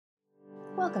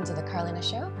Welcome to the Carlina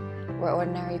Show, where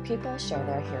ordinary people share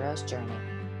their hero's journey.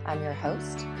 I'm your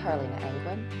host, Carlina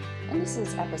Angwin, and this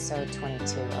is episode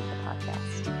 22 of the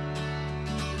podcast.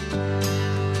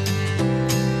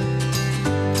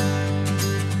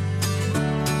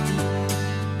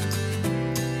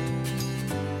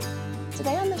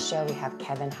 Today on the show, we have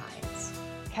Kevin Hines.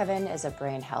 Kevin is a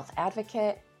brain health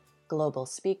advocate, global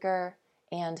speaker,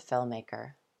 and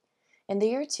filmmaker. In the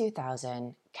year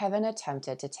 2000, Kevin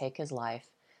attempted to take his life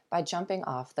by jumping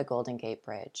off the Golden Gate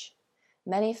Bridge.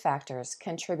 Many factors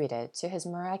contributed to his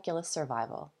miraculous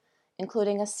survival,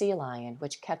 including a sea lion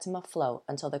which kept him afloat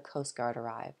until the Coast Guard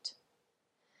arrived.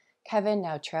 Kevin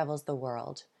now travels the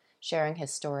world, sharing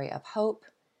his story of hope,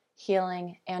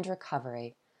 healing, and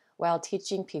recovery, while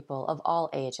teaching people of all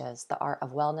ages the art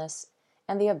of wellness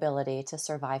and the ability to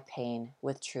survive pain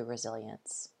with true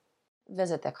resilience.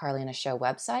 Visit the Carlina Show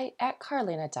website at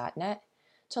carlina.net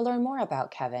to learn more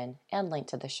about Kevin and link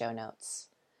to the show notes.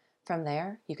 From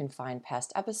there, you can find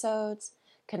past episodes,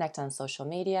 connect on social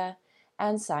media,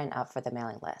 and sign up for the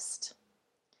mailing list.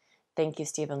 Thank you,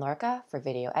 Stephen Lorca, for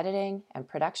video editing and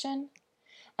production.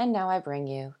 And now I bring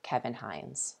you Kevin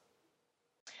Hines.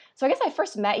 So I guess I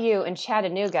first met you in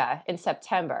Chattanooga in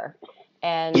September.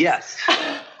 And yes.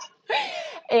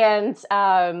 And,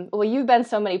 well, you've been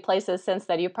so many places since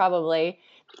then, you probably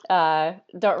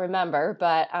don't remember,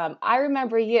 but I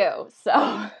remember you.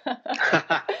 So,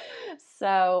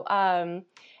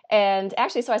 and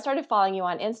actually, so I started following you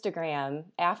on Instagram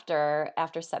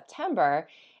after September,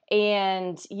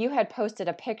 and you had posted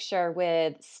a picture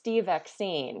with Steve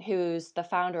Vaccine, who's the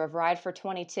founder of Ride for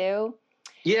 22.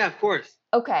 Yeah, of course.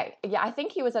 Okay. Yeah, I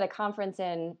think he was at a conference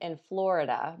in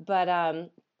Florida,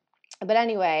 but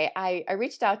anyway, I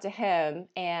reached out to him,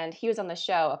 and he was on the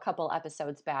show a couple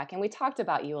episodes back, and we talked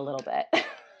about you a little bit.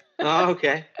 Oh,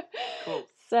 okay. Cool.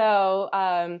 So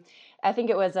I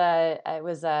think it was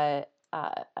a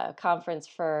conference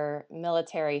for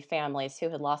military families who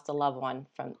had lost a loved one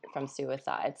from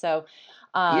suicide. So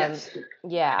yes.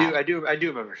 Yeah. I do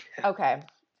remember. Okay.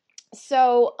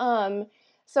 So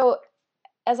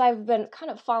as I've been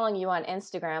kind of following you on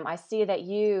Instagram, I see that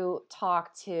you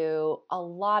talk to a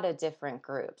lot of different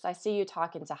groups. I see you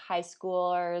talking to high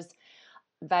schoolers,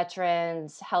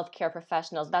 veterans, healthcare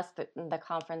professionals. That's the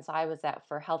conference I was at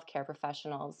for healthcare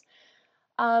professionals.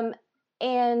 And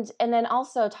then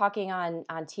also talking on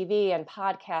TV and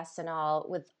podcasts and all,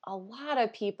 with a lot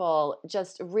of people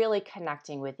just really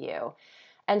connecting with you.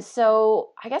 And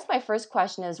so I guess my first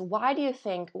question is, why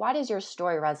does your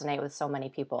story resonate with so many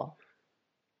people?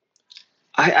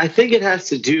 I think it has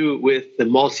to do with the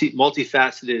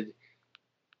multifaceted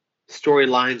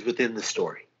storylines within the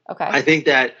story. Okay. I think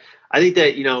that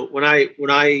when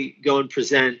I go and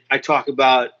present, I talk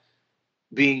about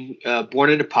being born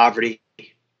into poverty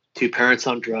to parents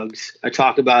on drugs. I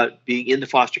talk about being in the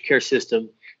foster care system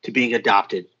to being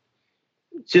adopted.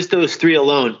 Just those three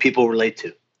alone, people relate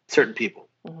to, certain people.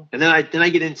 Mm-hmm. And then I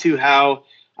get into how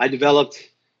I developed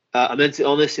a mental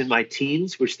illness in my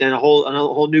teens, which then a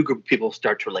whole new group of people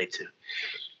start to relate to.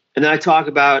 And then I talk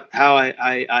about how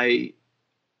I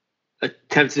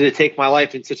attempted to take my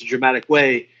life in such a dramatic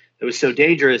way that was so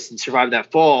dangerous and survived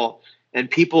that fall.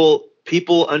 And people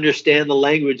understand the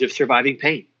language of surviving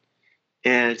pain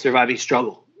and surviving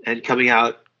struggle and coming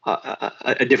out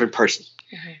a different person.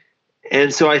 Mm-hmm.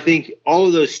 And so I think all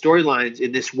of those storylines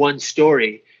in this one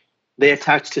story, they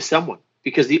attach to someone,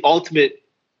 because the ultimate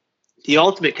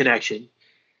connection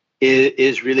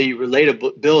is really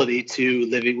relatability to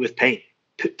living with pain,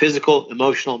 physical,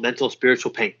 emotional, mental, spiritual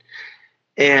pain.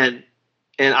 And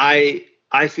I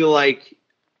feel like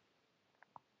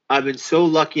I've been so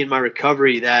lucky in my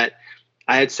recovery that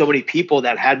I had so many people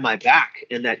that had my back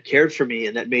and that cared for me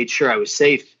and that made sure I was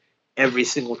safe every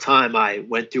single time I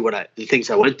went through the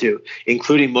things I went through,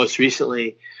 including most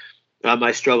recently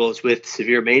my struggles with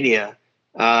severe mania.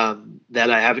 That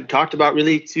I haven't talked about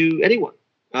really to anyone.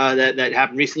 That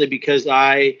happened recently because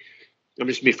I'm just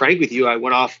going to be frank with you. I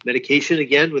went off medication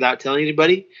again without telling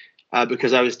anybody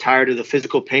because I was tired of the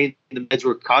physical pain the meds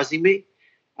were causing me,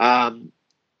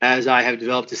 as I have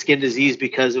developed a skin disease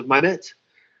because of my meds.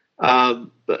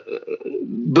 But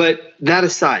that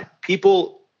aside,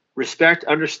 people respect,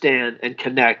 understand, and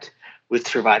connect with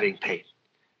surviving pain.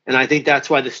 And I think that's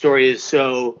why the story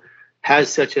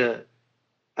has such a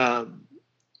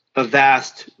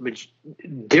vast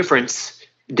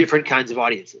different kinds of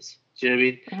audiences. Do you know what I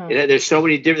mean? Uh-huh. There's so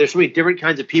many different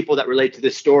kinds of people that relate to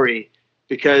this story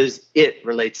because it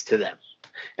relates to them.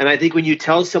 And I think when you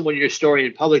tell someone your story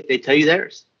in public, they tell you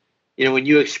theirs. When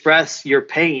you express your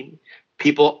pain,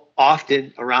 people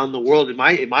often around the world, in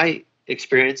my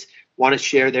experience, want to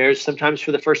share theirs sometimes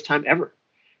for the first time ever.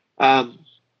 Um,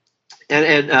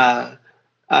 and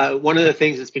one of the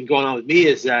things that's been going on with me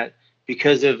is that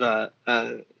because of a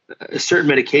certain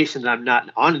medication that I'm not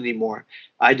on anymore,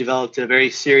 I developed a very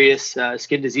serious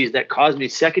skin disease that caused me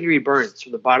secondary burns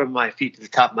from the bottom of my feet to the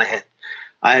top of my head.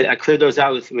 I cleared those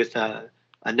out with a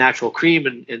natural cream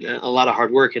and a lot of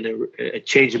hard work and a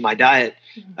change in my diet,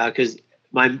 because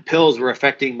my pills were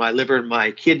affecting my liver and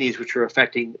my kidneys, which were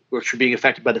being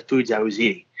affected by the foods I was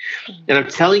eating. And I'm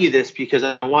telling you this because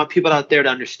I want people out there to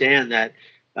understand that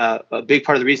a big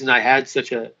part of the reason I had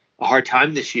such a hard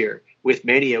time this year with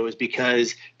mania was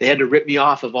because they had to rip me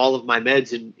off of all of my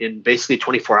meds in basically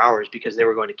 24 hours because they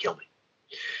were going to kill me.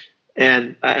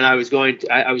 And I was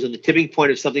I was on the tipping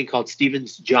point of something called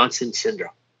Stevens-Johnson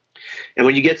syndrome. And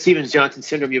when you get Stevens-Johnson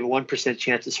syndrome, you have a 1%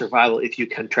 chance of survival if you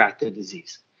contract the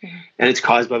disease. And it's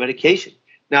caused by medication.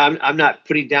 Now, I'm not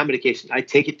putting down medication. I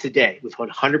take it today with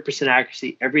 100%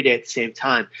 accuracy every day at the same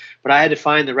time. But I had to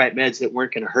find the right meds that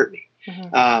weren't going to hurt me.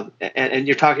 And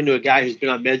you're talking to a guy who's been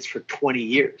on meds for 20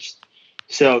 years.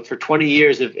 So for 20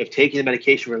 years of taking the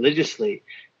medication religiously,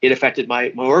 it affected my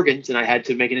organs, and I had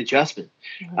to make an adjustment.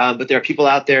 But there are people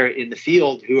out there in the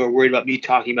field who are worried about me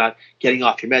talking about getting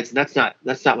off your meds, and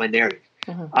that's not my narrative.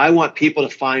 I want people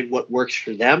to find what works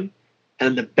for them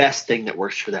and the best thing that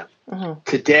works for them.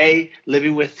 Today,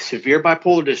 living with severe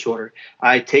bipolar disorder,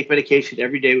 I take medication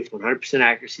every day with 100%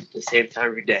 accuracy at the same time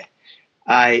every day.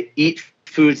 I eat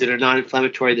foods that are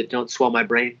non-inflammatory, that don't swell my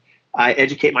brain. I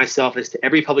educate myself as to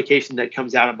every publication that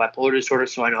comes out on bipolar disorder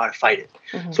so I know how to fight it.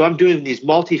 So I'm doing these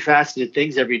multifaceted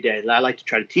things every day that I like to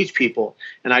try to teach people,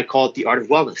 and I call it the art of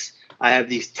wellness. I have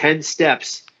these 10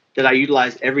 steps that I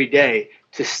utilize every day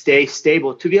to stay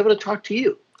stable, to be able to talk to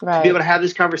you, to be able to have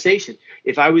this conversation.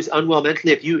 If I was unwell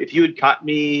mentally, if you had caught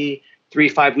me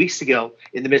 3-5 weeks ago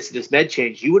in the midst of this med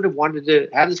change, you wouldn't have wanted to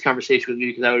have this conversation with me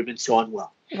because I would have been so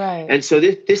unwell. And so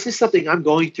this is something I'm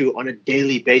going through on a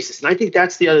daily basis. And I think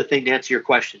that's the other thing, to answer your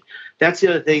question. That's the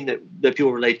other thing that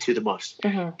people relate to the most,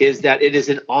 is that it is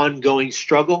an ongoing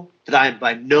struggle, that I am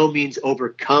by no means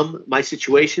overcome my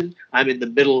situation. I'm in the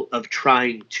middle of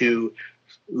trying to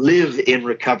live in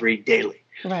recovery daily.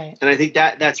 And I think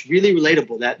that's really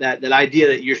relatable, that idea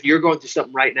that you're going through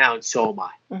something right now, and so am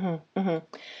I.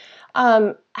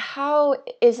 How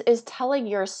is telling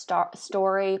your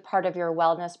story part of your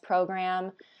wellness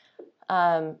program?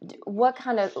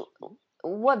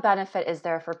 What benefit is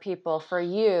there for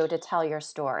you to tell your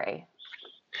story?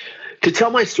 To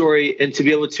tell my story and to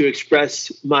be able to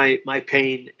express my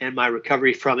pain and my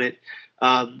recovery from it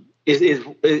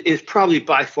is probably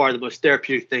by far the most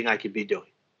therapeutic thing I could be doing.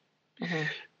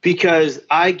 Because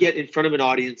I get in front of an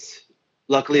audience,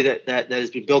 luckily that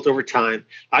has been built over time.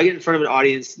 I get in front of an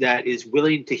audience that is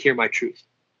willing to hear my truth.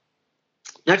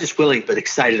 Not just willing, but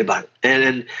excited about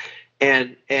it.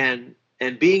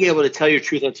 And being able to tell your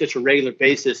truth on such a regular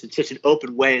basis in such an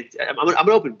open way. I'm an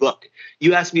open book.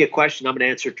 You ask me a question, I'm going to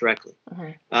answer it directly.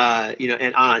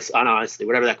 And honestly,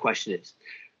 whatever that question is.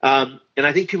 And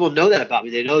I think people know that about me.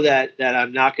 They know that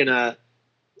I'm not going to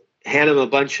hand them a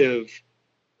bunch of,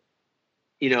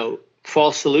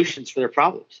 false solutions for their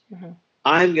problems.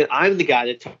 I'm the guy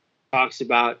that talks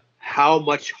about how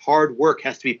much hard work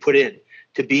has to be put in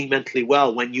to being mentally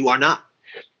well when you are not.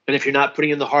 And if you're not putting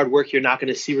in the hard work, you're not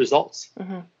going to see results.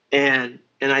 And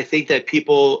I think that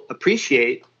people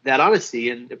appreciate that honesty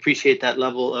and appreciate that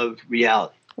level of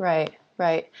reality. Right.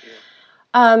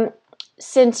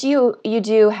 Since you're in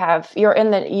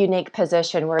the unique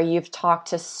position where you've talked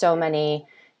to so many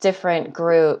different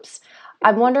groups,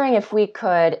 I'm wondering if we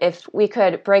could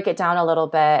break it down a little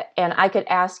bit, and I could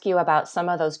ask you about some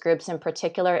of those groups in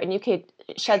particular, and you could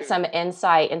shed some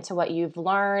insight into what you've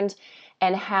learned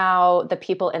and how the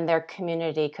people in their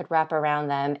community could wrap around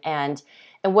them and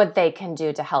what they can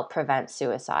do to help prevent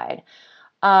suicide.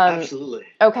 Absolutely.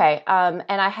 Okay. And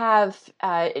I have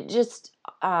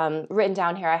written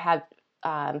down here, I have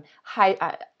I'll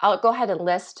go ahead and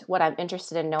list what I'm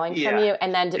interested in knowing from you,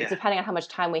 and then depending on how much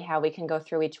time we have, we can go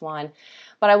through each one.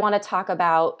 But I want to talk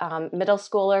about middle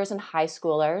schoolers and high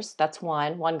schoolers. That's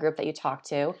one group that you talk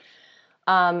to.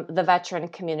 The veteran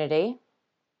community,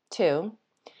 2.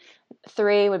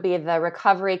 3 would be the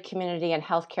recovery community and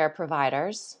healthcare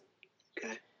providers.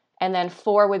 Okay. And then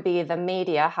 4 would be the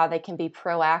media, how they can be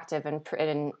proactive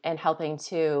in helping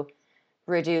to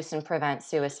reduce and prevent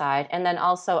suicide, and then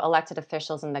also elected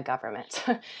officials in the government.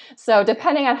 So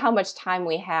depending on how much time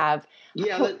we have.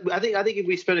 Yeah, I think if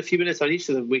we spend a few minutes on each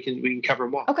of them, we can cover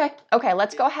them all. Okay.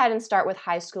 Let's go ahead and start with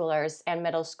high schoolers and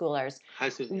middle schoolers. High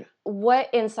school, yeah. What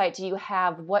insight do you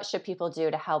have? What should people do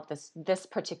to help this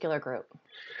particular group?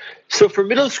 So for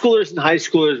middle schoolers and high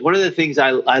schoolers, one of the things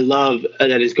I love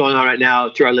that is going on right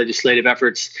now through legislative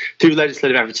efforts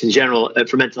in general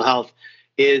for mental health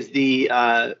is the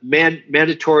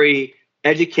mandatory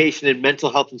education in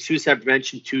mental health and suicide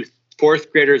prevention to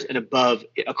fourth graders and above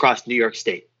across New York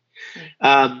State.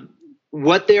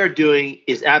 What they are doing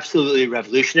is absolutely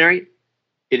revolutionary.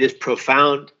 It is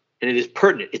profound and it is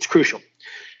pertinent. It's crucial.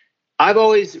 I've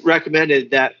always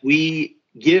recommended that we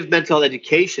give mental health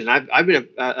education. I've been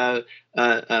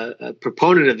a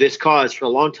proponent of this cause for a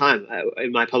long time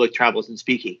in my public travels and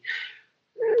speaking.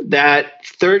 That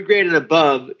third grade and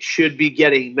above should be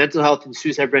getting mental health and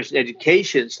suicide prevention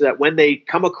education so that when they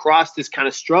come across this kind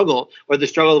of struggle or the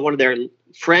struggle of one of their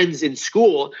friends in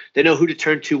school, they know who to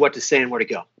turn to, what to say, and where to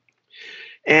go.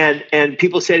 And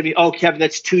people say to me, "Oh, Kevin,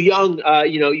 that's too young.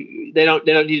 They don't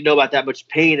need to know about that much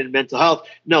pain and mental health."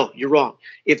 No, you're wrong.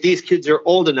 If these kids are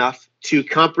old enough to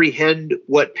comprehend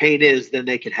what pain is, then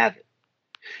they can have it.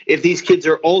 If these kids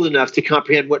are old enough to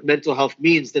comprehend what mental health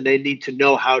means, then they need to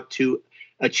know how to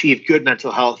achieve good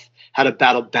mental health, how to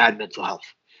battle bad mental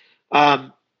health.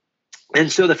 And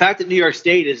so the fact that New York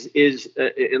State is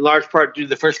in large part due to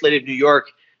the First Lady of New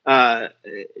York, I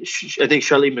think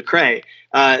Charlene McRae,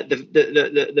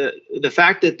 the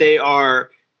fact that they are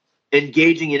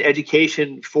engaging in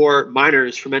education for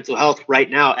minors for mental health right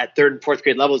now at third and fourth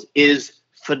grade levels is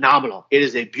phenomenal. It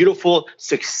is a beautiful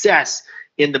success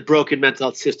in the broken mental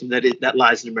health system that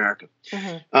lies in America.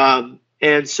 Mm-hmm.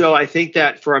 And so I think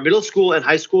that for our middle school and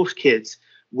high school kids,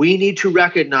 we need to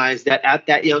recognize that at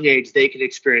that young age, they can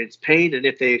experience pain. And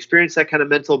if they experience that kind of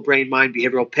mental, brain, mind,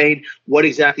 behavioral pain, what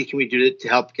exactly can we do to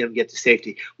help them get to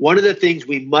safety? One of the things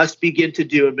we must begin to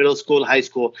do in middle school and high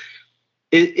school,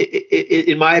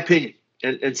 in my opinion,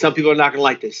 and some people are not going to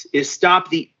like this, is stop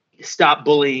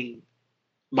bullying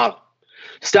model.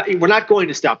 We're not going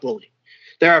to stop bullying.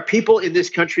 There are people in this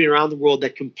country and around the world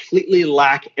that completely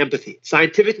lack empathy.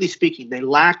 Scientifically speaking, they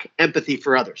lack empathy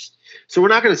for others. So we're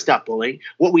not going to stop bullying.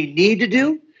 What we need to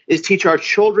do is teach our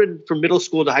children from middle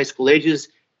school to high school ages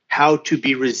how to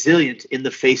be resilient in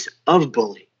the face of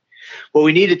bullying. What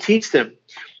we need to teach them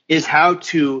is how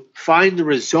to find the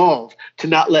resolve to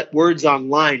not let words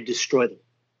online destroy them.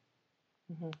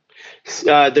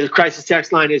 Mm-hmm. The crisis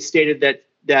text line has stated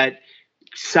that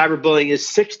cyberbullying is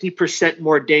 60%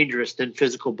 more dangerous than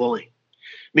physical bullying,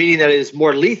 meaning that it is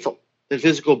more lethal than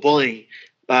physical bullying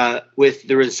with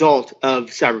the result of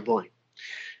cyberbullying.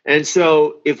 And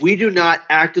so if we do not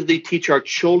actively teach our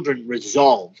children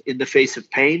resolve in the face of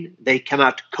pain, they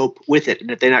cannot cope with it. And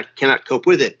if they cannot cope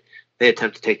with it, they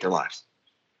attempt to take their lives.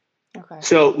 Okay.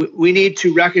 So we need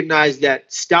to recognize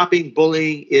that stopping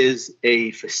bullying is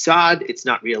a facade. It's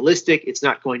not realistic. It's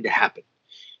not going to happen.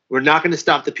 We're not going to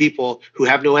stop the people who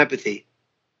have no empathy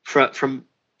from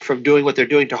doing what they're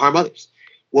doing to harm others.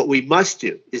 What we must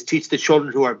do is teach the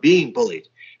children who are being bullied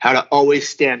how to always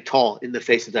stand tall in the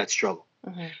face of that struggle.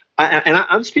 Mm-hmm.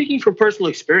 I'm speaking from personal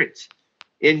experience.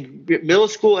 In middle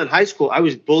school and high school, I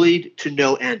was bullied to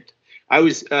no end. I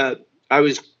was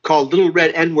called Little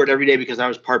Red N-word every day because I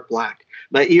was part black.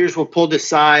 My ears were pulled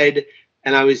aside,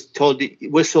 and I was told to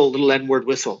whistle, little N-word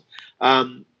whistle.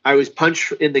 I was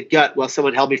punched in the gut while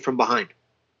someone held me from behind.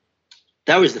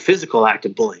 That was the physical act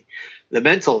of bullying. The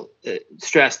mental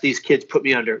stress these kids put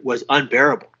me under was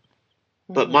unbearable.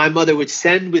 Mm-hmm. But my mother would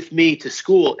send with me to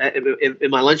school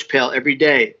in my lunch pail every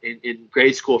day in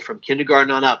grade school from kindergarten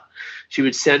on up. She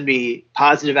would send me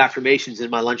positive affirmations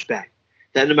in my lunch bag.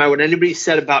 That no matter what anybody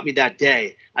said about me that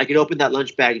day, I could open that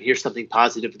lunch bag and hear something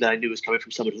positive that I knew was coming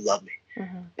from someone who loved me.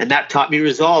 Mm-hmm. And that taught me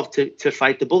resolve to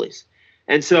fight the bullies.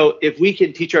 And so if we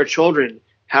can teach our children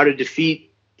how to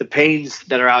defeat the pains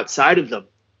that are outside of them,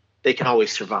 they can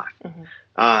always survive. Mm-hmm.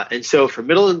 And so for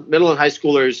middle and high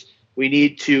schoolers, we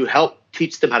need to help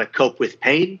teach them how to cope with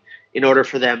pain in order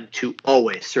for them to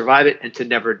always survive it and to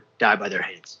never die by their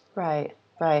hands. Right.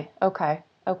 Okay.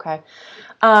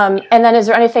 And then is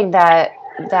there anything that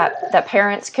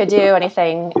parents could do?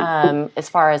 Anything as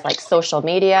far as like social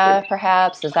media,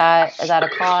 perhaps? Is that a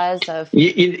cause of?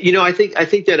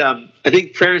 I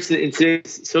think parents in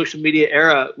today's social media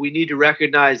era, we need to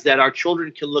recognize that our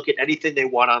children can look at anything they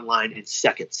want online in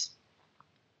seconds.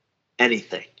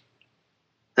 Anything.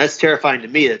 That's terrifying to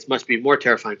me. That must be more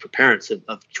terrifying for parents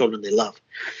of children they love.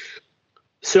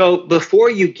 So before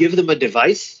you give them a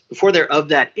device, before they're of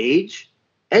that age,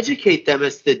 educate them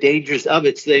as to the dangers of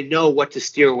it so they know what to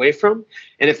steer away from.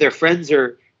 And if their friends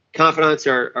or confidants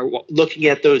are looking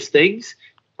at those things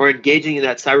or engaging in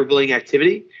that cyberbullying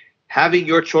activity, having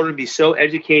your children be so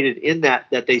educated in that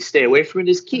they stay away from it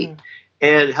is key. Mm-hmm.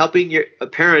 And helping your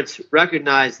parents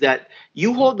recognize that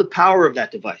you hold the power of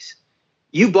that device.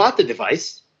 You bought the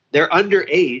device. They're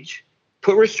underage.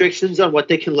 Put restrictions on what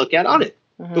they can look at on it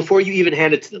before you even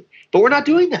hand it to them. But we're not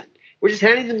doing that. We're just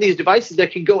handing them these devices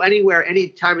that can go anywhere, any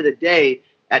time of the day,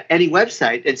 at any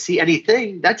website and see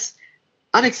anything. That's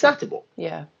unacceptable.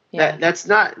 Yeah. That's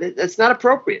not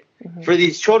appropriate for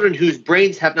these children whose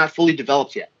brains have not fully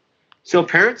developed yet. So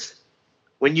parents,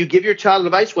 when you give your child a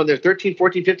device when they're 13,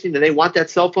 14, 15, and they want that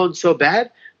cell phone so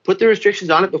bad, put the restrictions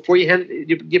on it before you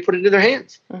put it into their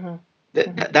hands.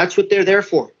 That's what they're there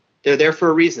for. They're there for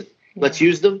a reason. Yeah. Let's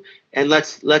use them, and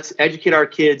let's educate our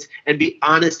kids and be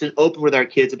honest and open with our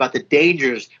kids about the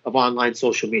dangers of online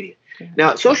social media. Yeah.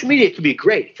 Now, social media can be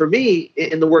great. For me,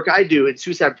 in the work I do in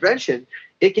suicide prevention,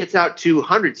 it gets out to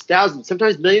hundreds, thousands,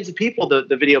 sometimes millions of people,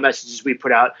 the video messages we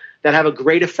put out that have a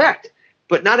great effect.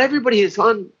 But not everybody is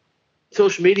on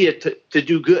social media to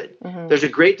do good. There's a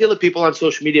great deal of people on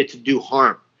social media to do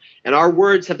harm. And our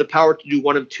words have the power to do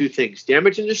one of two things: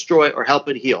 damage and destroy, or help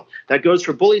and heal. That goes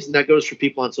for bullies, and that goes for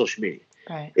people on social media.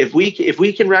 Right. If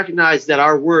we can recognize that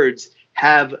our words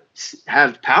have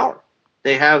power,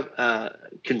 they have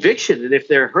conviction, and if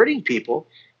they're hurting people,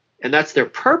 and that's their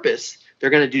purpose, they're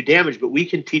going to do damage. But we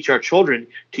can teach our children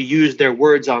to use their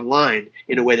words online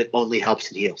in a way that only helps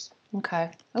and heals. Okay.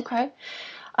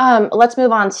 Let's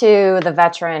move on to the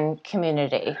veteran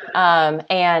community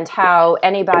and how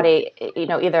anybody,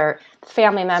 either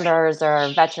family members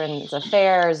or Veterans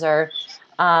Affairs, or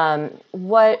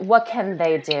what can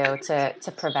they do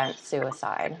to prevent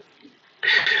suicide?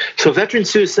 So veteran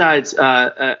suicides,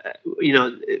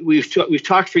 we've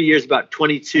talked for years about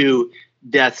 22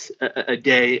 deaths a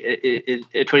day,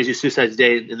 22 suicides a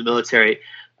day in the military.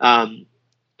 The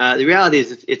reality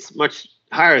is it's much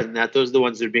higher than that. Those are the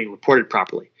ones that are being reported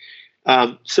properly.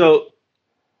 So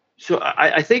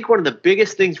I think one of the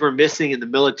biggest things we're missing in the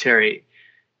military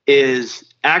is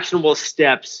actionable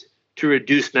steps to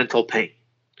reduce mental pain.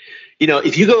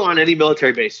 If you go on any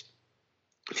military base,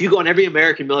 if you go on every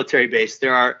American military base,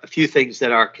 there are a few things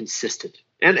that are consistent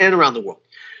and around the world.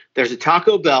 There's a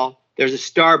Taco Bell, there's a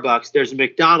Starbucks, there's a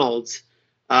McDonald's,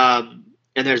 and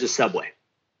there's a Subway.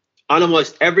 On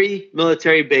almost every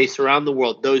military base around the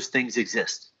world, those things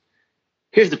exist.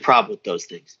 Here's the problem with those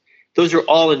things. Those are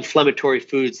all inflammatory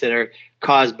foods that are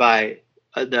caused by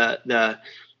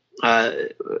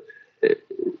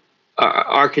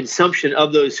our consumption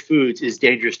of those foods is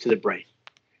dangerous to the brain.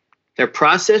 They're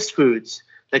processed foods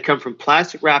that come from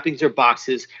plastic wrappings or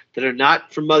boxes that are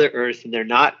not from Mother Earth, and they're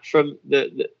not from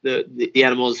the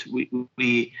animals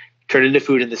we turn into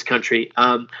food in this country.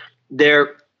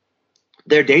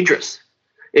 They're dangerous.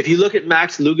 If you look at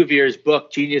Max Lugavere's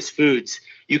book, Genius Foods,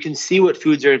 you can see what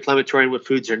foods are inflammatory and what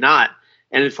foods are not.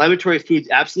 And inflammatory foods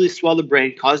absolutely swell the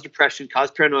brain, cause depression, cause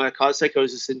paranoia, cause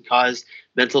psychosis, and cause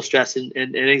mental stress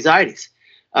and anxieties.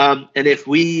 And if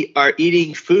we are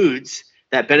eating foods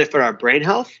that benefit our brain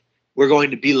health, we're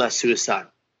going to be less suicidal.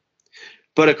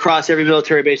 But across every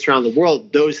military base around the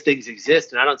world, those things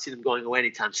exist, and I don't see them going away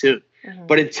anytime soon.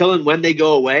 But until and when they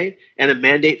go away and a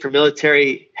mandate for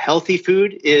military healthy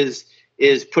food is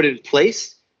put in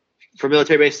place for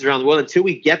military bases around the world, until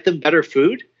we get them better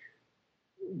food,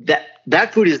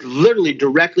 that food is literally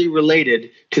directly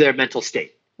related to their mental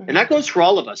state. And that goes for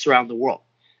all of us around the world.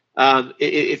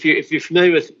 If you're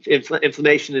familiar with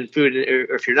inflammation in food,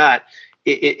 or if you're not,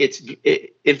 it's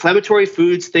inflammatory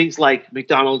foods, things like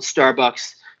McDonald's,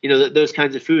 Starbucks, those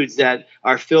kinds of foods that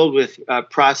are filled with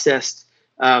processed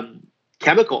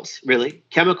chemicals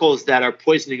that are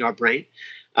poisoning our brain.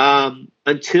 And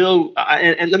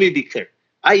let me be clear,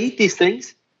 I eat these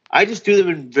things. I just do them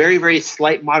in very, very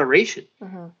slight moderation.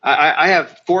 I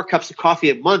have 4 cups of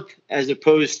coffee a month as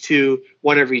opposed to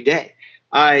 1 every day.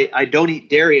 I don't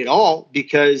eat dairy at all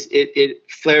because it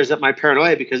flares up my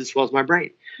paranoia because it swells my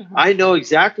brain. I know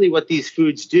exactly what these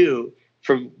foods do,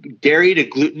 from dairy to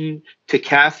gluten to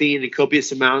caffeine in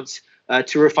copious amounts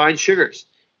to refined sugars.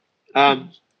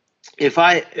 If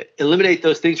I eliminate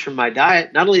those things from my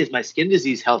diet, not only is my skin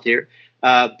disease healthier,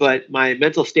 but my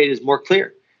mental state is more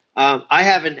clear. I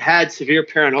haven't had severe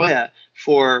paranoia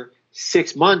for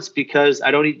 6 months because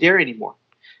I don't eat dairy anymore.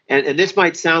 And this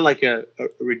might sound like a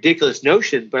ridiculous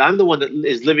notion, but I'm the one that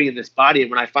is living in this body. And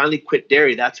when I finally quit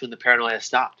dairy, that's when the paranoia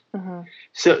stopped.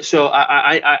 So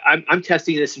I'm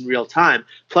testing this in real time.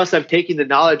 Plus, I'm taking the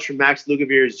knowledge from Max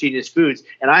Lugavere's Genius Foods,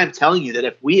 and I am telling you that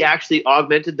if we actually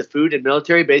augmented the food in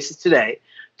military bases today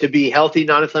to be healthy,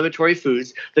 non-inflammatory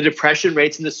foods, the depression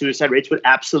rates and the suicide rates would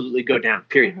absolutely go down,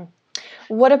 period.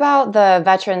 What about the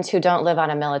veterans who don't live on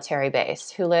a military base,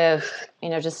 who live,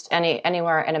 just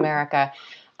anywhere in America?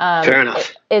 Fair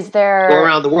enough. Is there... Or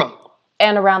around the world.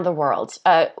 And around the world.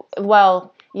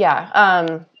 Well,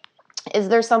 yeah. Is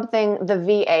there something the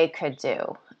VA could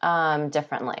do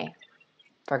differently,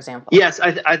 for example? Yes,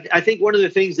 I think one of the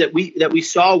things that we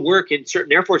saw work in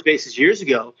certain Air Force bases years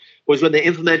ago was when they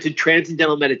implemented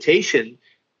transcendental meditation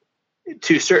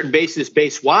to certain bases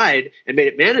base-wide and made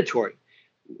it mandatory.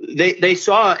 They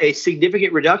saw a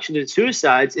significant reduction in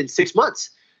suicides in 6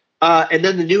 months. And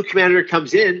then the new commander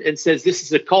comes in and says, this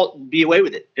is a cult and be away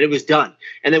with it. And it was done.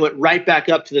 And they went right back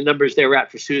up to the numbers they were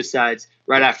at for suicides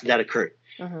right after that occurred.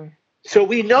 So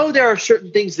we know there are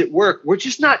certain things that work. We're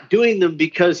just not doing them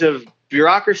because of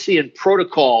bureaucracy and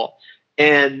protocol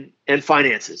and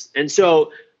finances. And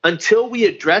so until we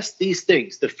address these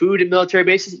things, the food in military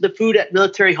bases, the food at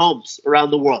military homes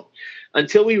around the world,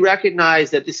 until we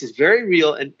recognize that this is very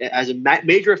real and has a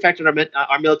major effect on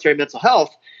our military mental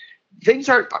health, things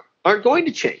aren't going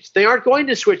to change. They aren't going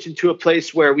to switch into a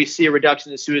place where we see a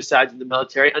reduction in suicides in the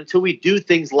military until we do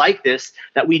things like this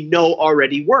that we know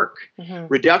already work.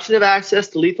 Reduction of access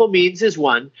to lethal means is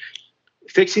one.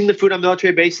 Fixing the food on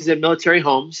military bases and military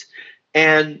homes,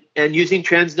 and using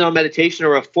transcendental meditation,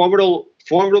 or a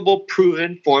formidable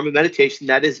proven form of meditation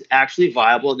that is actually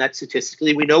viable and that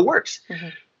statistically we know works.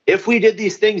 If we did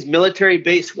these things military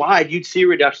base wide, you'd see a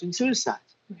reduction in suicides.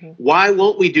 Why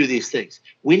won't we do these things?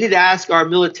 We need to ask our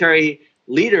military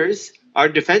leaders, our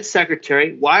defense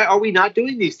secretary, why are we not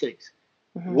doing these things?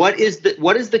 What is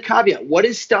the caveat? What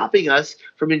is stopping us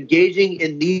from engaging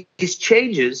in these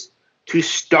changes to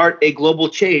start a global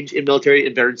change in military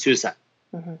and veteran suicide?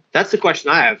 That's the question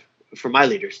I have for my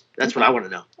leaders. That's what I want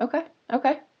to know. Okay.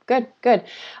 Good.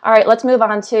 All right, let's move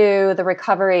on to the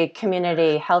recovery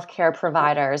community, healthcare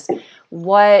providers.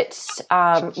 What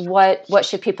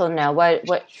should people know? What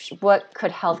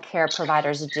could healthcare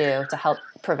providers do to help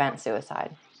prevent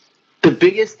suicide? The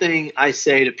biggest thing I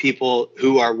say to people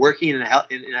who are working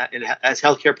as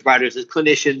healthcare providers, as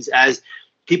clinicians, as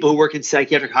people who work in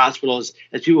psychiatric hospitals,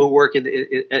 as people who work in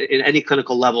any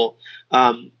clinical level,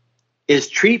 is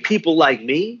treat people like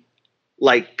me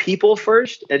like people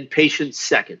first and patients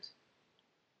second.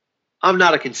 I'm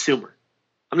not a consumer.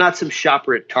 I'm not some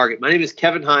shopper at Target. My name is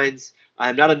Kevin Hines. I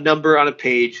am not a number on a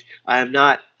page. I am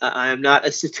not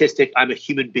a statistic. I'm a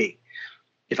human being.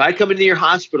 If I come into your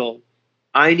hospital,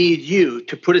 I need you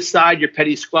to put aside your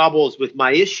petty squabbles with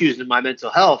my issues and my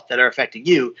mental health that are affecting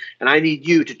you. And I need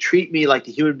you to treat me like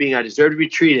the human being I deserve to be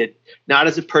treated, not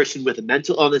as a person with a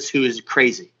mental illness who is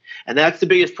crazy. And that's the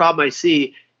biggest problem I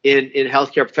see in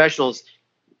healthcare professionals.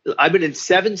 I've been in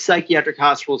 7 psychiatric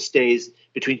hospital stays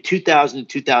between 2000 and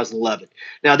 2011.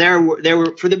 Now, there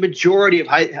were for the majority of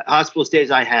hospital stays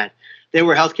I had, there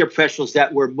were healthcare professionals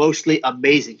that were mostly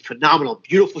amazing, phenomenal,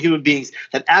 beautiful human beings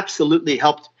that absolutely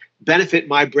helped benefit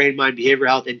my brain, mind, behavior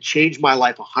health, and change my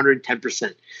life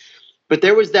 110%. But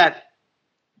there were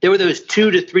those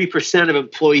 2 to 3% of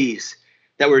employees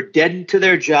that were dead to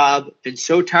their job and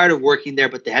so tired of working there,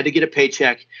 but they had to get a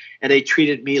paycheck, and they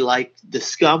treated me like the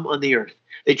scum on the earth.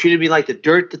 They treated me like the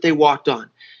dirt that they walked on.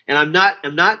 And I'm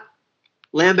not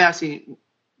lambasting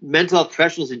mental health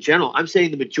professionals in general. I'm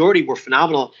saying the majority were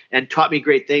phenomenal and taught me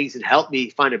great things and helped me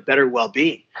find a better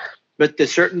well-being. But the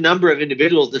certain number of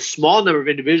individuals, the small number of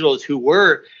individuals who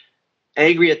were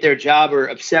angry at their job or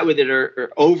upset with it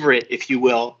or over it, if you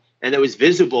will, and that was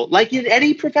visible, like in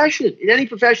any profession. In any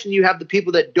profession, you have the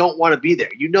people that don't want to be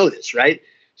there. You know this, right?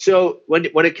 So when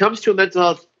it comes to a mental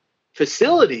health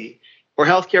facility or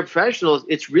healthcare professionals,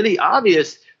 it's really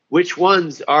obvious which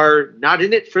ones are not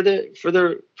in it for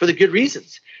the good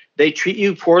reasons. They treat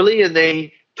you poorly and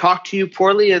they talk to you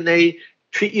poorly and they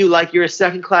treat you like you're a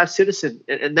second-class citizen.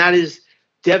 And that is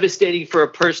devastating for a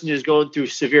person who's going through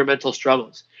severe mental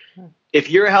struggles. If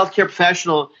you're a healthcare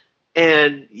professional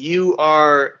and you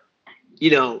are,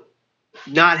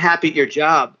 not happy at your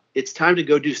job, it's time to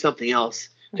go do something else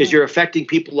because you're affecting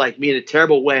people like me in a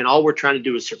terrible way. And all we're trying to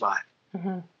do is survive.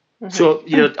 So,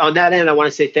 on that end, I want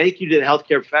to say thank you to the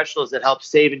healthcare professionals that helped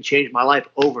save and change my life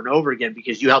over and over again,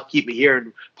 because you helped keep me here.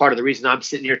 And part of the reason I'm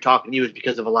sitting here talking to you is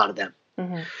because of a lot of them.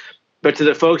 But to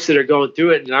the folks that are going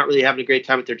through it and aren't really having a great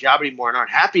time at their job anymore and aren't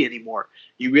happy anymore,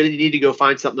 you really need to go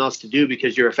find something else to do,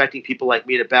 because you're affecting people like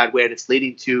me in a bad way, and it's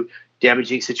leading to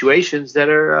damaging situations that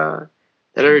are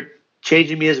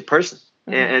changing me as a person.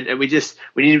 And we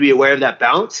need to be aware of that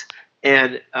balance.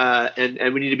 and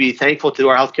we need to be thankful to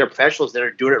our healthcare professionals that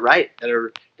are doing it right, that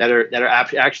are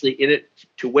actually in it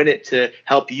to win it, to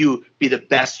help you be the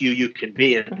best you can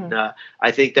be. And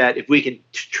I think that if we can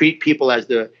treat people as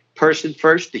the person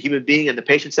first, the human being, and the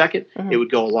patient second, it would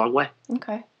go a long way.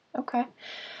 Okay.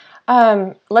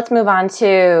 Let's move on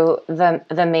to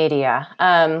the media.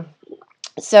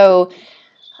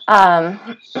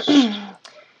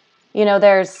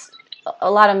 There's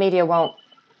a lot of media won't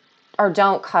or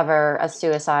don't cover a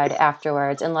suicide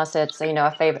afterwards unless it's,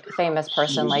 a famous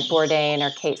person like Bourdain or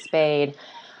Kate Spade.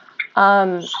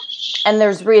 And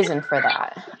there's reason for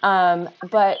that.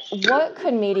 But what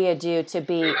could media do to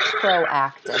be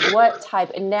proactive? What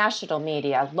type, national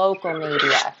media, local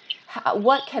media,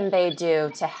 what can they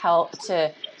do to help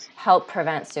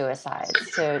prevent suicides,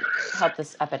 to help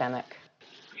this epidemic?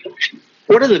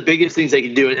 One of the biggest things they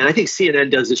can do, and I think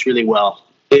CNN does this really well,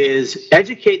 is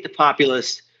educate the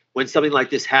populace when something like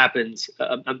this happens,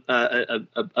 a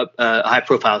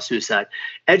high-profile suicide.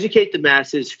 Educate the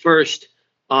masses first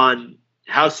on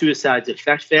how suicides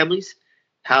affect families,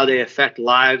 how they affect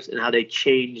lives, and how they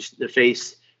change the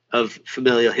face of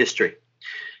familial history.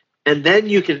 And then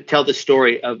you can tell the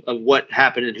story of what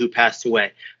happened and who passed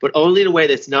away, but only in a way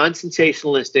that's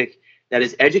non-sensationalistic, that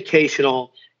is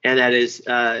educational, and that is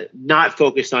not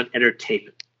focused on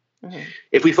entertainment.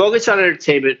 If we focus on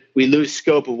entertainment, we lose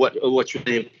scope of what's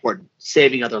really important,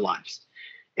 saving other lives.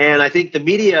 And I think the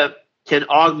media can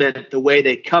augment the way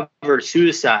they cover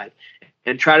suicide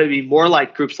and try to be more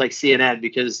like groups like CNN,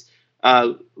 because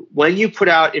when you put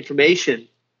out information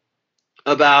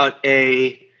about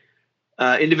a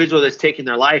individual that's taken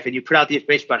their life, and you put out the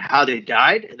information about how they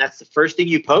died, and that's the first thing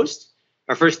you post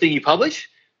or first thing you publish,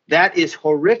 that is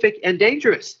horrific and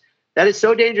dangerous. That is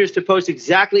so dangerous to post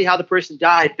exactly how the person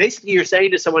died. Basically, you're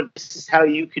saying to someone, this is how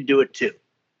you can do it too.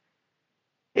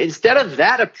 Instead of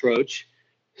that approach,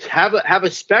 have a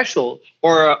special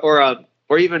or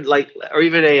even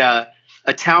a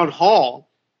town hall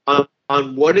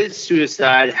on what is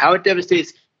suicide, how it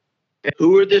devastates,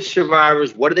 who are the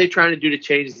survivors, what are they trying to do to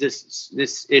change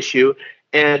this issue,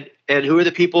 and who are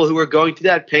the people who are going through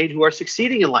that pain who are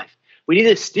succeeding in life. We need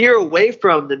to steer away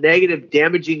from the negative,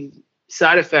 damaging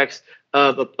side effects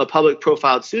of a public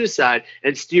profiled suicide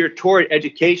and steer toward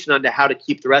education on how to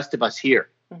keep the rest of us here.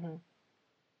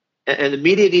 And the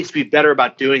media needs to be better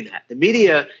about doing that. The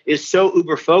media is so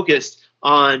uber focused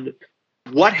on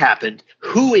what happened,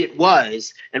 who it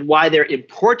was, and why they're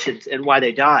important and why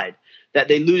they died, that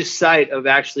they lose sight of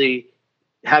actually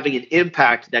having an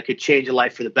impact that could change a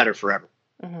life for the better forever.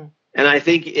 And I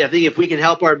think if we can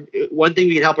help one thing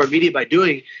we can help our media by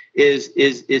doing is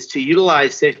to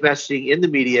utilize safe messaging in the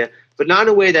media, but not in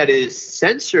a way that is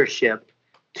censorship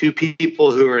to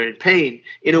people who are in pain,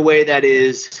 in a way that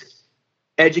is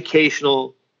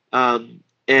educational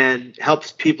and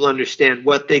helps people understand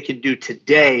what they can do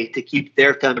today to keep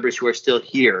their family members who are still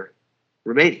here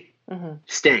remaining,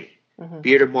 staying,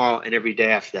 be here tomorrow and every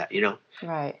day after that.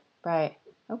 Right.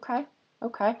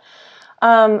 Okay.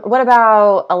 What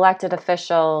about elected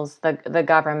officials, the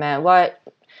government? What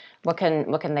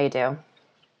can they do?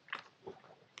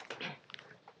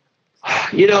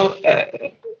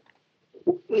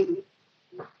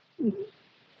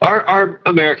 Our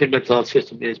American mental health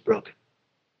system is broken.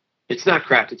 It's not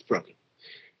cracked, it's broken.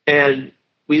 And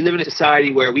we live in a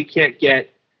society where we can't get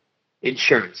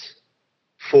insurance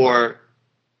for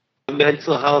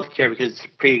mental health care because it's a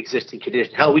pre-existing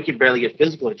condition. Hell, we can barely get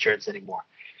physical insurance anymore.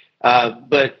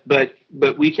 But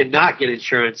we cannot get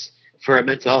insurance for a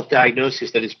mental health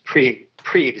diagnosis that is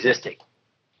pre-existing.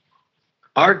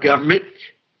 Our government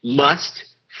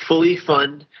must fully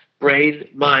fund brain,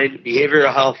 mind,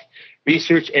 behavioral health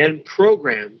research and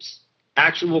programs,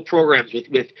 actionable programs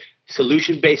with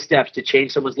solution-based steps to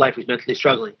change someone's life who's mentally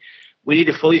struggling. We need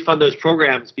to fully fund those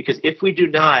programs, because if we do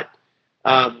not,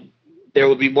 there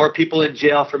will be more people in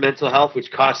jail for mental health,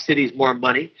 which costs cities more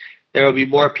money. There will be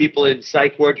more people in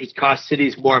psych wards, which costs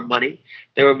cities more money.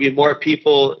 There will be more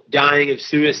people dying of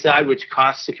suicide, which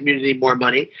costs the community more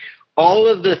money. All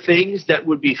of the things that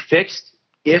would be fixed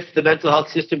if the mental health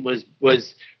system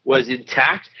was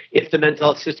intact, if the mental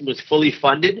health system was fully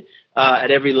funded at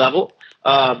every level,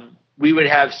 we would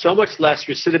have so much less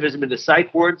recidivism in the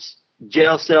psych wards,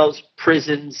 jail cells,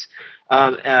 prisons.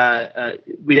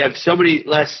 We'd have so many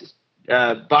less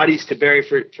bodies to bury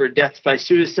for deaths by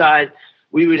suicide.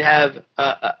 We would have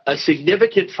a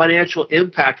significant financial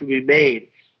impact would be made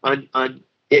on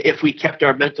if we kept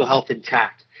our mental health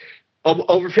intact.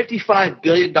 Over $55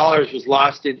 billion was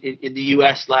lost in the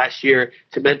U.S. last year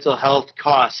to mental health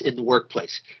costs in the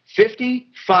workplace.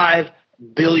 $55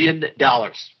 billion.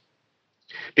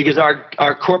 because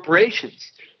our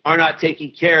corporations are not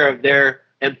taking care of their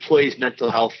employees'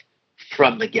 mental health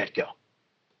from the get-go.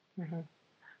 Mm-hmm.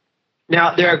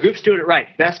 Now, there are groups doing it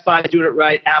right. Best Buy doing it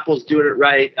right. Apple's doing it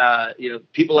right.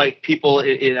 People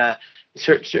in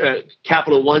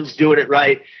Capital One's doing it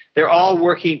right. They're all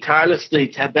working tirelessly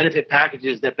to have benefit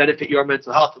packages that benefit your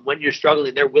mental health. And when you're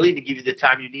struggling, they're willing to give you the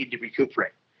time you need to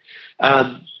recuperate.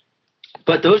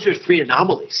 But those are three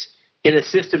anomalies in a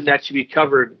system that should be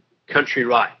covered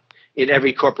countrywide in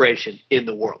every corporation in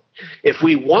the world. If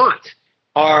we want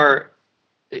our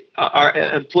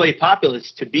employee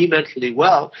populace to be mentally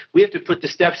well, we have to put the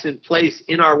steps in place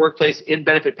in our workplace in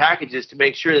benefit packages to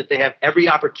make sure that they have every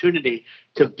opportunity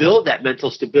to build that mental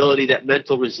stability, that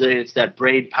mental resilience, that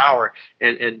brain power,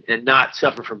 and not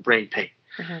suffer from brain pain.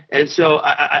 Mm-hmm. And so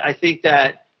I think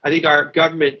our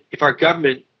government, if our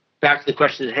government, back to the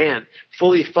question at hand,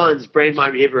 fully funds brain,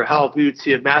 mind, behavioral health, we would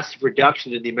see a massive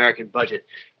reduction in the American budget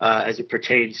as it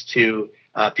pertains to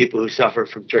people who suffer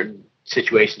from certain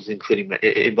situations, including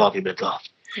involving mental health.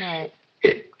 Right.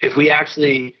 If we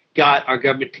actually got our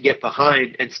government to get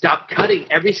behind and stop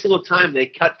cutting every single time they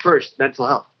cut first mental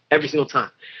health, every single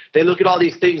time they look at all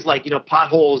these things like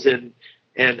potholes and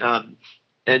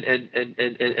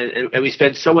we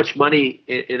spend so much money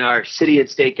in our city and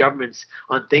state governments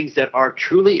on things that are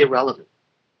truly irrelevant,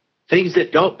 things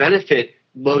that don't benefit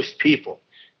most people.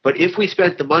 But if we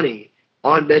spent the money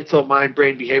on mental, mind,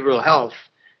 brain, behavioral health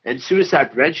and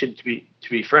suicide prevention, to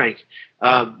be frank,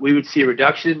 we would see a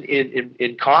reduction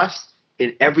in costs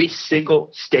in every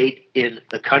single state in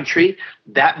the country.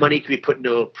 That money could be put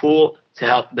into a pool to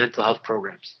help mental health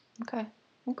programs. Okay.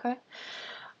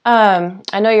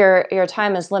 I know your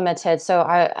time is limited, so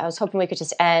I was hoping we could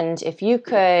just end. If you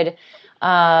could,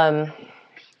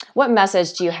 what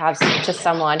message do you have to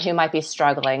someone who might be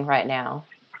struggling right now?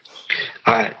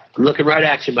 All right. I'm looking right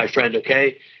at you, my friend,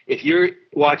 okay? If you're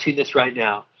watching this right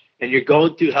now and you're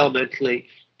going through hell mentally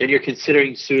and you're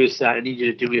considering suicide, I need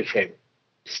you to do me a favor.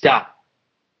 Stop.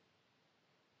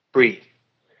 Breathe.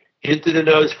 In through the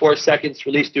nose, 4 seconds.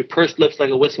 Release through pursed lips like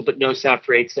a whistle, but no sound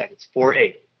for 8 seconds. 4,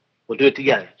 8. We'll do it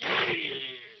together.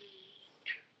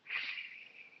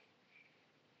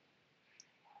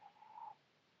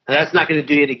 Now, that's not going to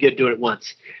do you any good doing it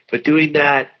once. But doing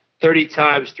that 30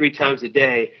 times, 3 times a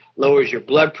day, lowers your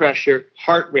blood pressure,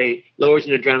 heart rate, lowers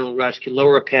an adrenaline rush, can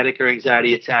lower a panic or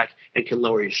anxiety attack, and can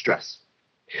lower your stress.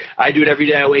 I do it every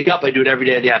day I wake up. I do it every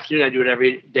day in the afternoon. I do it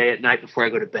every day at night before I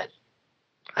go to bed.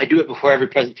 I do it before every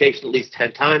presentation at least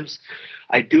 10 times.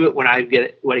 I do it when I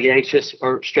get anxious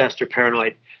or stressed or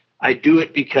paranoid. I do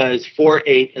it because 4,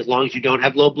 8, as long as you don't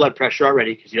have low blood pressure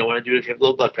already, because you don't want to do it if you have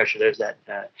low blood pressure, there's that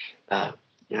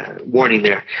warning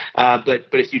there. But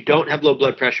if you don't have low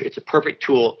blood pressure, it's a perfect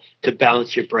tool to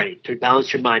balance your brain, to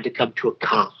balance your mind, to come to a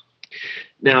calm.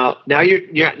 Now you're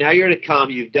in a calm.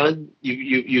 You've done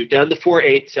the 4,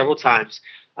 8 several times.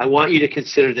 I want you to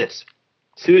consider this.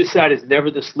 Suicide is never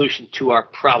the solution to our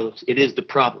problems. It is the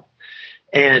problem.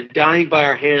 And dying by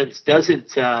our hands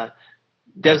doesn't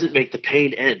make the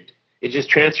pain end. It just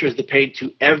transfers the pain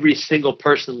to every single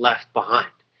person left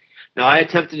behind. Now, I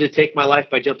attempted to take my life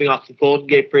by jumping off the Golden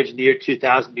Gate Bridge in the year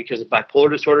 2000 because of bipolar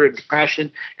disorder and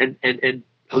depression and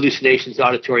hallucinations,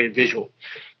 auditory and visual.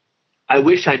 I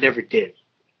wish I never did.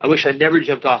 I wish I never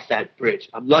jumped off that bridge.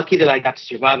 I'm lucky that I got to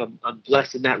survive. I'm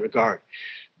blessed in that regard.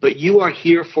 But you are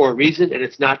here for a reason, and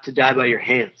it's not to die by your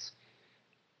hands.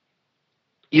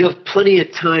 You have plenty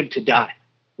of time to die.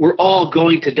 We're all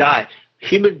going to die.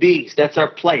 Human beings, that's our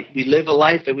plight. We live a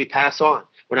life and we pass on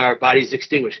when our body's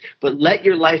extinguished. But let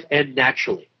your life end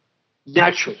naturally.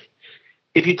 Naturally.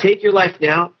 If you take your life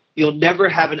now, you'll never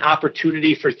have an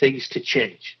opportunity for things to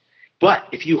change. But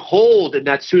if you hold in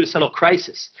that suicidal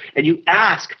crisis and you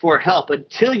ask for help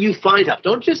until you find help,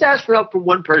 don't just ask for help from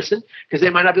one person because they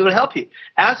might not be able to help you.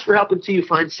 Ask for help until you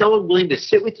find someone willing to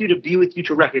sit with you, to be with you,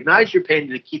 to recognize your pain,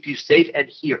 and to keep you safe and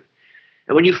here.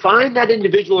 And when you find that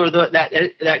individual or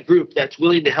that group that's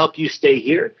willing to help you stay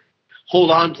here, hold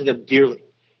on to them dearly.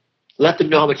 Let them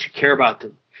know how much you care about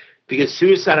them. Because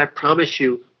suicide, I promise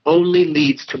you, only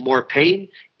leads to more pain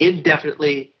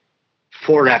indefinitely,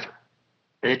 forever.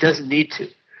 And it doesn't need to.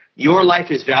 Your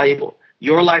life is valuable.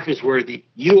 Your life is worthy.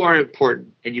 You are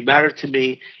important, and you matter to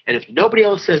me. And if nobody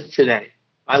else says it today,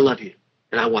 I love you,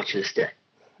 and I want you to stay.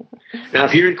 Now,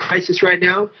 if you're in crisis right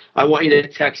now, I want you to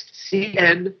text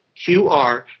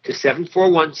CNQR to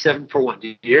 741-741.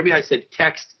 Did you hear me? I said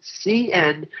text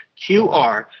CNQR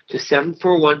to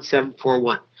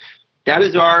 741-741. That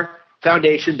is our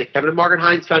foundation, the Kevin and Margaret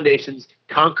Hines Foundation's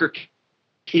Conquer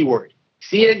keyword.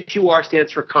 CNQR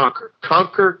stands for conquer.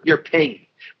 Conquer your pain.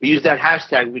 We use that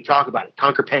hashtag when we talk about it,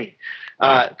 conquer pain.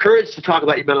 Courage to talk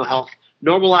about your mental health.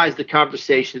 Normalize the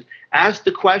conversation. Ask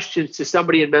the questions to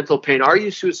somebody in mental pain. Are you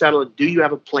suicidal and do you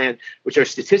have a plan, which are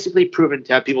statistically proven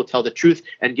to have people tell the truth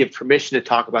and give permission to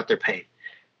talk about their pain.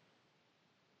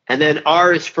 And then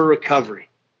R is for recovery,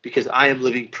 because I am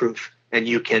living proof and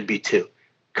you can be too.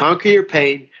 Conquer your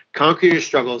pain, conquer your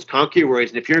struggles, conquer your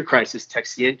worries. And if you're in crisis,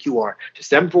 text the NQR to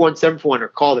 741-741 or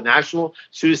call the National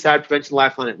Suicide Prevention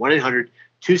Lifeline at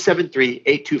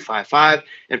 1-800-273-8255.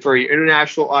 And for your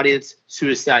international audience,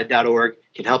 suicide.org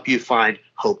can help you find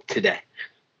hope today.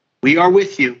 We are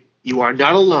with you. You are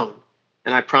not alone.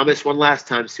 And I promise one last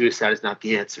time, suicide is not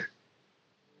the answer.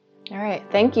 All right.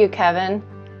 Thank you, Kevin.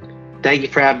 Thank you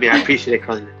for having me. I appreciate it,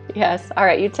 Carlina. Yes. All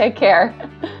right. You take care.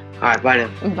 All right. Bye now.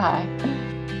 Bye.